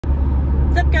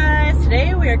up, guys?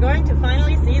 Today we are going to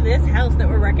finally see this house that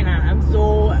we're working on. I'm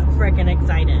so freaking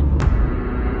excited.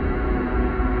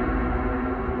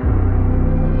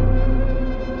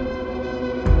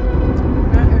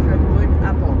 That is a good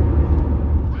apple.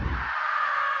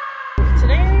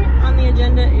 Today on the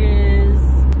agenda is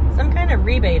some kind of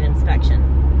rebate inspection.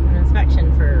 An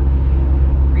inspection for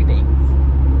rebates.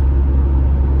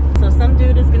 So some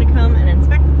dude is going to come and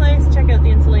inspect the place, check out the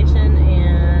insulation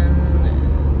and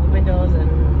windows and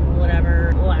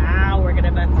whatever. Wow, we're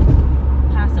gonna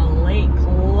pass a lake.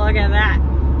 Look at that.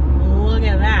 Look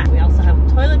at that. We also have a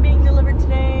toilet being delivered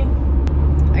today.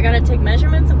 I gotta take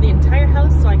measurements of the entire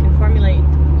house so I can formulate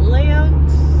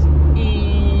layouts,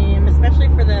 and especially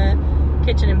for the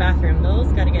kitchen and bathroom.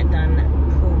 Those gotta get done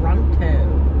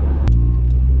pronto.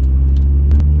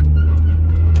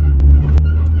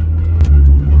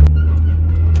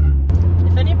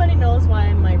 If anybody knows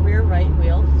why my rear right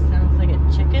wheel sounds like a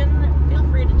chicken, feel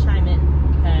free to chime in,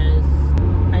 because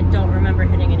I don't remember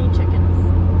hitting any chickens.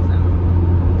 So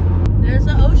there's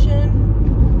the ocean.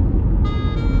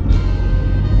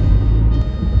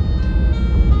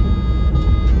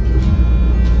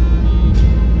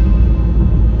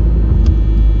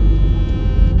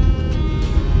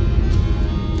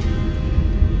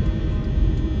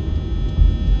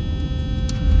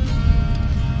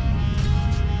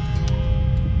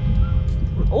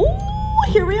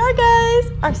 Here we are,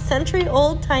 guys, our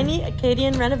century-old tiny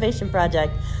Acadian renovation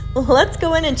project. Let's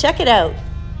go in and check it out.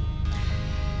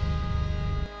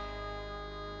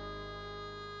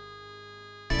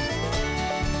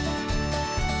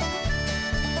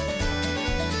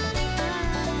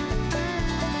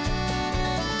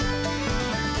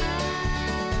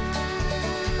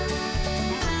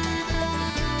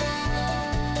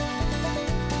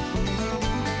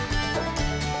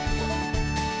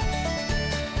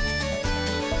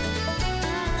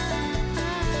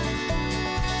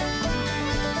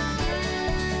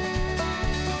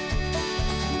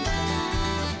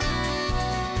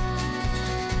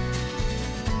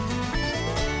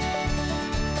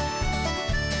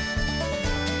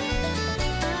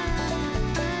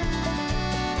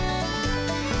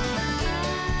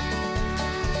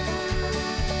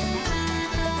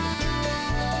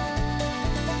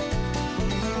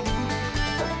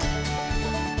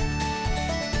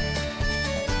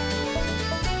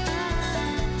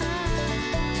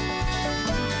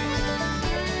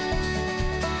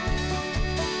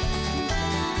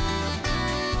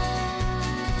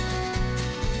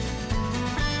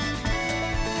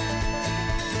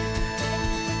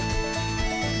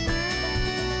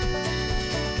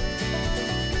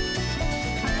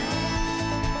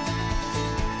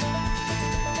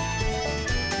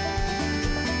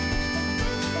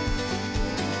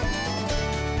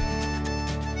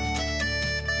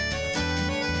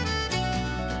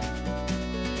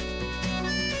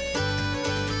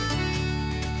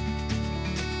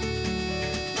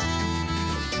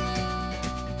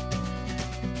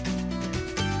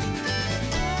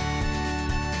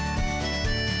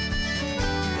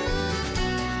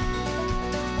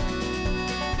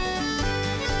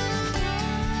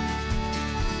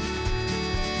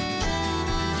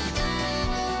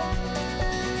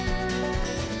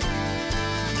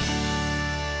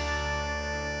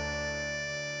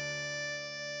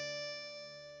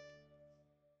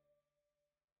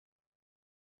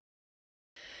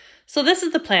 So this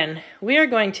is the plan. We are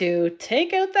going to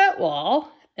take out that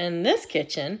wall, and this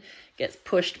kitchen gets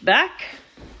pushed back.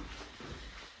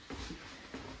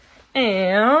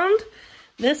 And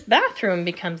this bathroom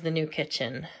becomes the new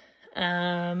kitchen.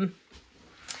 We're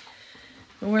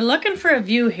looking for a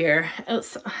view here.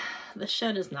 The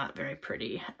shed is not very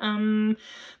pretty. But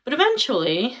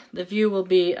eventually the view will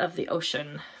be of the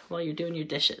ocean while you're doing your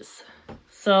dishes.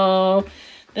 So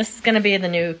this is gonna be the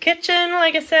new kitchen,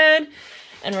 like I said.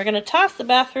 And we're gonna toss the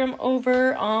bathroom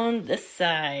over on this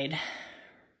side.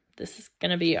 This is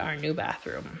gonna be our new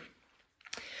bathroom.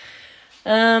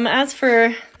 As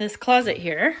for this closet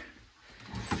here,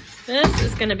 this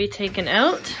is gonna be taken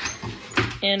out,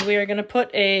 and we are gonna put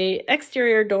a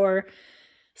exterior door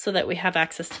so that we have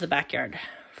access to the backyard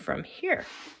from here.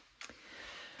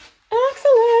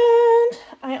 Excellent!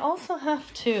 I also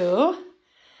have to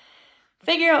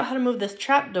figure out how to move this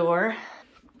trap door.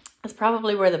 It's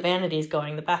probably where the vanity is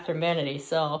going, the bathroom vanity.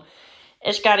 So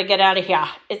it's got to get out of here.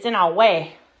 It's in our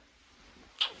way.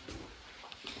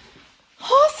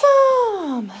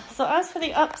 Awesome. So as for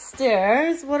the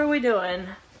upstairs, what are we doing?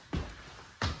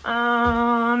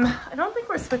 I don't think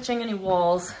we're switching any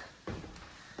walls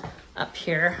up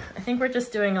here. I think we're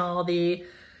just doing all the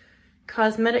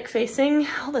cosmetic facing,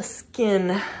 all the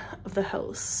skin of the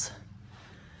house.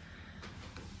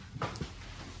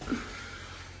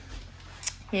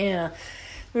 Yeah,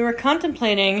 we were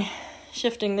contemplating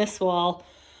shifting this wall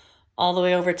all the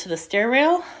way over to the stair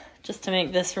rail just to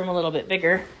make this room a little bit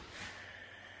bigger,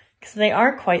 because they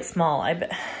are quite small. I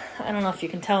don't know if you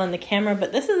can tell in the camera,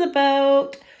 but this is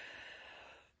about,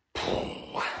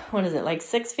 what is it, like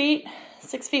 6 feet?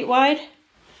 6 feet wide?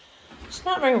 It's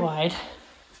not very wide.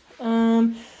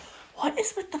 What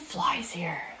is with the flies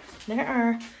here? There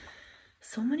are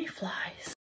so many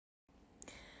flies.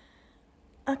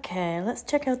 Okay, let's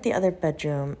check out the other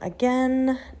bedroom.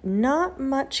 Again, not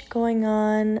much going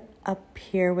on up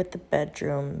here with the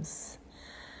bedrooms.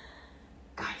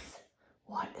 Guys,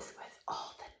 what is with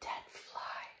all the dead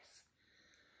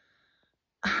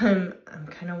flies? I'm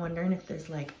kind of wondering if there's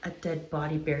like a dead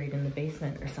body buried in the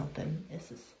basement or something.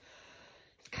 It's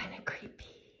kind of creepy.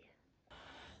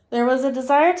 There was a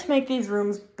desire to make these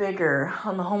rooms bigger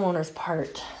on the homeowner's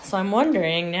part. So I'm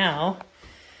wondering now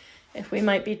if we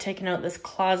might be taking out this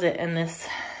closet and this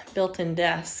built-in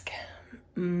desk.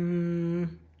 Will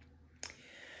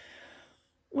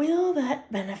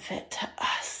that benefit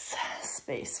us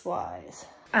space-wise?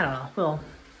 I don't know.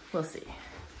 We'll see.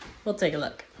 We'll take a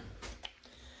look.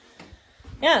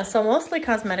 Yeah, so mostly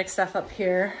cosmetic stuff up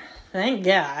here. Thank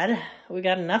God. We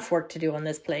got enough work to do on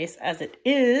this place as it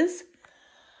is.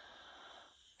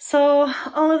 So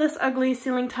all of this ugly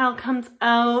ceiling tile comes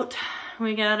out.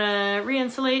 We gotta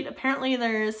re-insulate. Apparently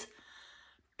there's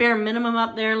bare minimum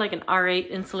up there, like an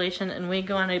R8 insulation, and we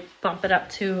go on to bump it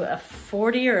up to a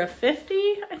 40 or a 50,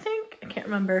 I think. I can't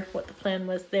remember what the plan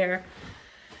was there.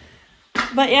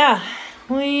 But yeah,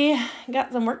 we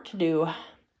got some work to do.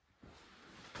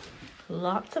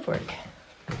 Lots of work.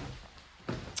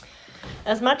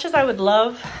 As much as I would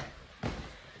love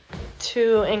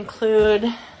to include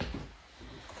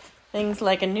things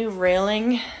like a new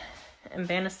railing and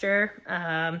banister,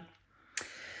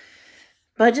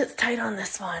 budget's tight on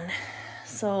this one.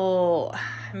 So,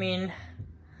 I mean,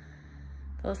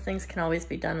 those things can always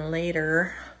be done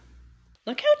later.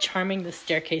 Look how charming this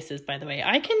staircase is, by the way.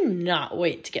 I cannot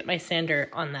wait to get my sander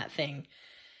on that thing.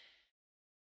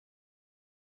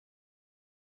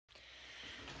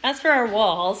 As for our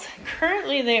walls,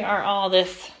 currently they are all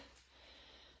this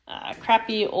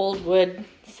crappy old wood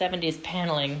 70s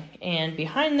paneling. And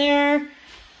behind there,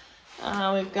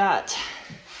 we've got,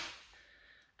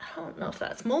 I don't know if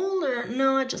that's mold or,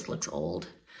 no, it just looks old.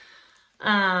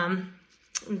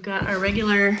 We've got our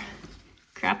regular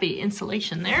crappy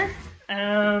insulation there.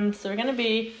 So we're gonna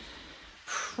be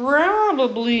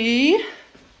probably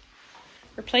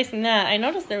replacing that. I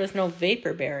noticed there was no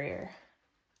vapor barrier.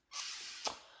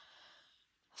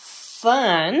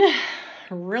 Fun,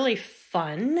 really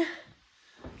fun.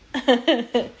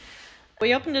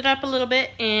 We opened it up a little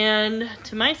bit, and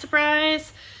to my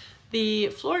surprise, the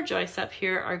floor joists up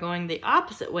here are going the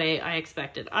opposite way I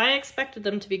expected. I expected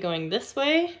them to be going this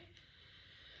way.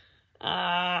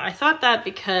 I thought that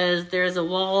because there's a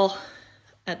wall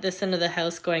at this end of the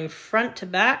house going front to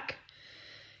back.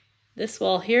 This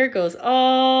wall here goes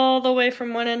all the way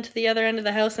from one end to the other end of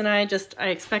the house, and I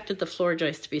expected the floor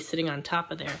joist to be sitting on top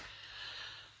of there.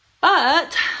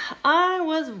 But I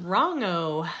was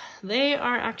wrong-o. They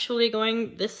are actually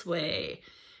going this way,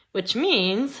 which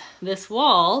means this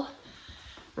wall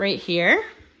right here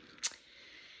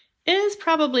is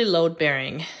probably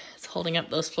load-bearing. It's holding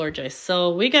up those floor joists.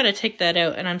 So we got to take that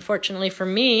out, and unfortunately for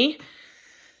me,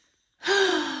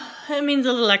 it means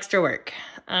a little extra work.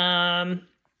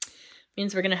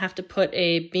 Means we're going to have to put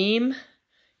a beam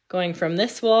going from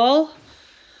this wall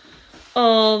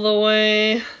all the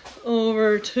way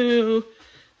over to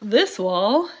this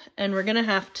wall, and we're gonna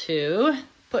have to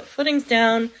put footings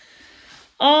down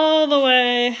all the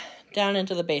way down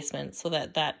into the basement so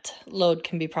that that load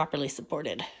can be properly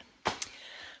supported.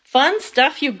 Fun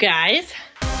stuff, you guys.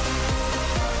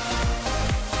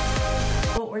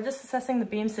 So we're just assessing the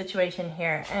beam situation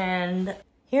here, and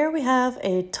here we have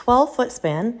a 12-foot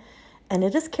span, and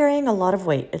it is carrying a lot of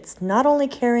weight. It's not only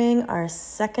carrying our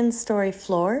second-story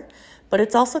floor, but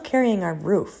it's also carrying our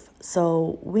roof.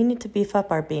 So we need to beef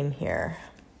up our beam here.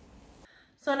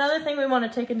 So another thing we want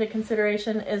to take into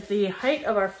consideration is the height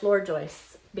of our floor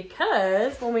joists,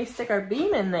 because when we stick our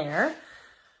beam in there,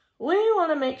 we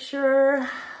want to make sure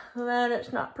that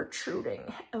it's not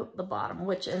protruding out the bottom,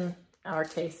 which in our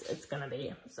case it's going to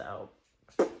be. So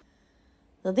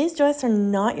these joists are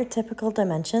not your typical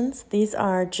dimensions. These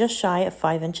are just shy of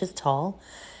 5 inches tall.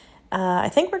 I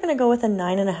think we're going to go with a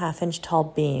 9.5 inch tall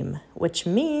beam, which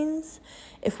means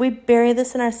if we bury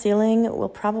this in our ceiling, we'll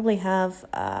probably have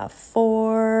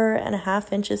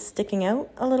 4.5 inches sticking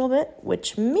out a little bit,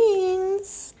 which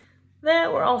means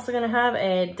that we're also going to have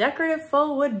a decorative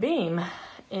faux wood beam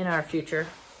in our future.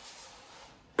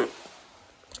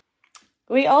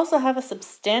 We also have a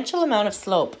substantial amount of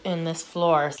slope in this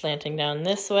floor, slanting down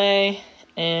this way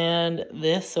and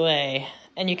this way.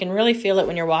 And you can really feel it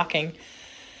when you're walking.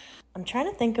 I'm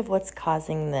trying to think of what's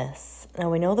causing this.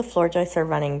 Now we know the floor joists are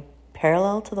running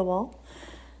parallel to the wall.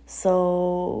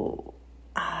 So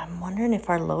I'm wondering if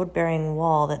our load-bearing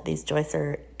wall that these joists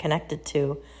are connected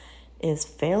to is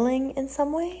failing in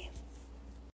some way.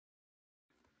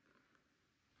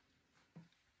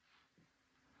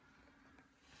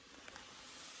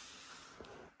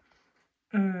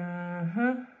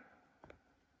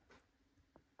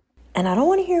 And I don't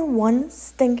want to hear one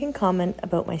stinking comment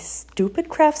about my stupid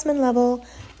craftsman level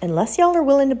unless y'all are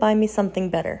willing to buy me something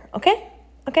better, okay?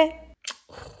 Okay?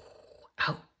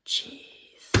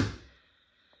 Ouchies.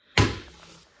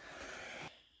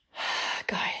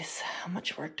 Guys, how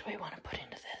much work do I want to put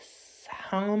into this?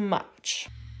 How much?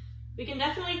 We can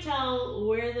definitely tell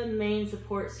where the main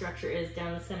support structure is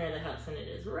down the center of the house, and it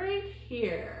is right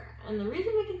here. And the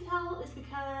reason we can tell is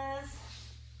because,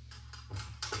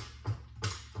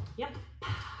 yep,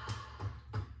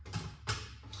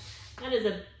 that is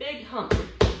a big hump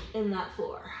in that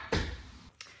floor.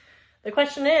 The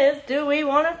question is, do we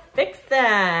want to fix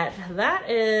that? That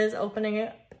is opening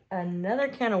up another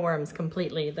can of worms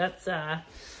completely. That's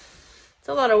it's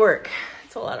a lot of work.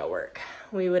 It's a lot of work.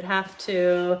 We would have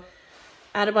to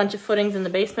add a bunch of footings in the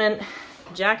basement,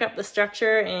 jack up the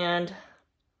structure, and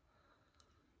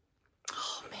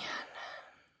oh man,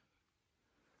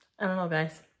 I don't know,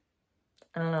 guys.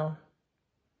 I don't know.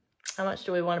 How much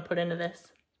do we want to put into this?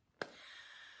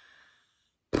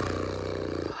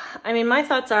 I mean, my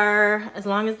thoughts are, as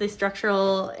long as the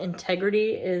structural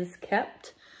integrity is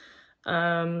kept,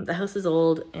 the house is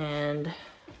old, and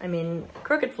I mean,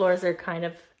 crooked floors are kind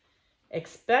of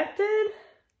expected.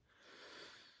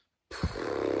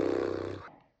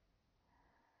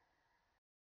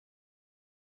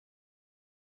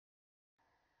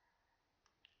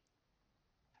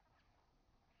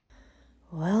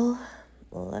 Well,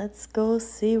 let's go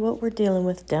see what we're dealing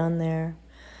with down there.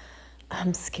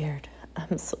 I'm scared.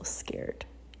 I'm so scared.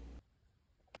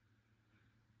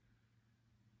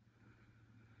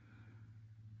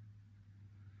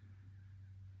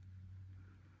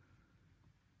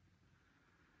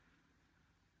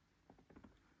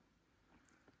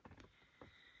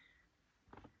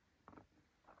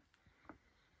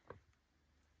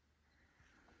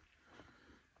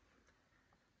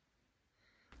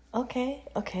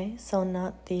 Okay, so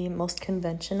not the most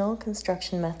conventional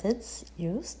construction methods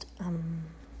used.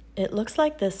 It looks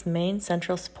like this main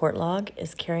central support log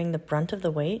is carrying the brunt of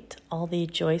the weight. All the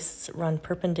joists run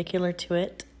perpendicular to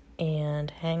it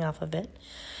and hang off of it.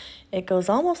 It goes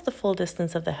almost the full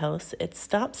distance of the house. It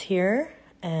stops here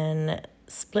and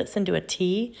splits into a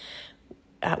T,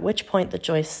 at which point the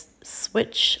joists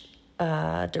switch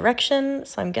direction.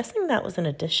 So I'm guessing that was an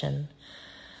addition.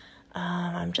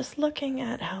 I'm just looking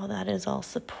at how that is all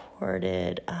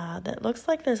supported. That looks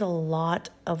like there's a lot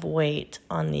of weight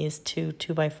on these two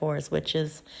 2x4s, which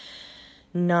is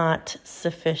not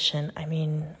sufficient. I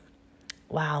mean,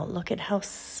 wow, look at how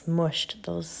smushed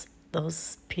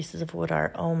those pieces of wood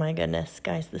are. Oh my goodness,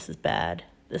 guys, this is bad.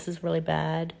 This is really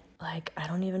bad. Like, I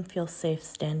don't even feel safe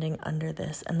standing under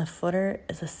this. And the footer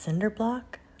is a cinder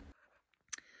block.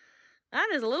 That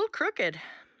is a little crooked.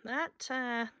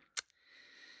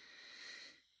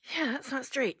 Yeah, that's not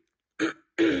straight.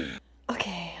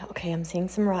 Okay, I'm seeing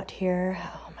some rot here.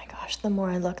 Oh my gosh, the more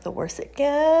I look, the worse it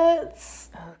gets.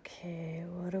 Okay,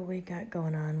 what do we got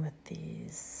going on with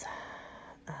these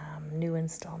new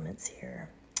installments here?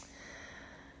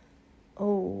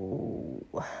 Oh,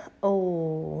 no.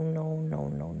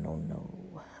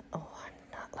 Oh,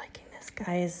 I'm not liking this,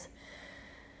 guys.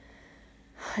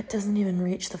 It doesn't even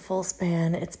reach the full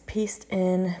span. It's pieced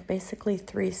in. Basically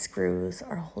 3 screws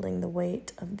are holding the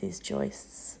weight of these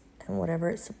joists and whatever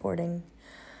it's supporting.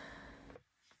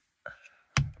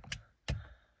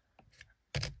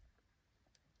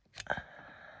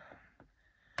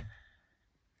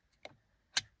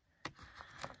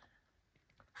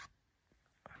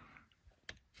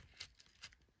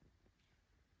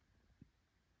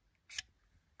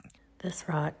 This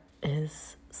rot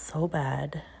is so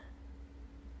bad.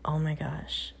 Oh my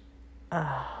gosh.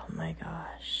 Oh my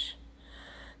gosh.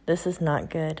 This is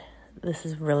not good. This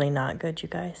is really not good, you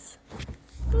guys.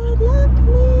 Good luck,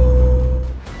 me.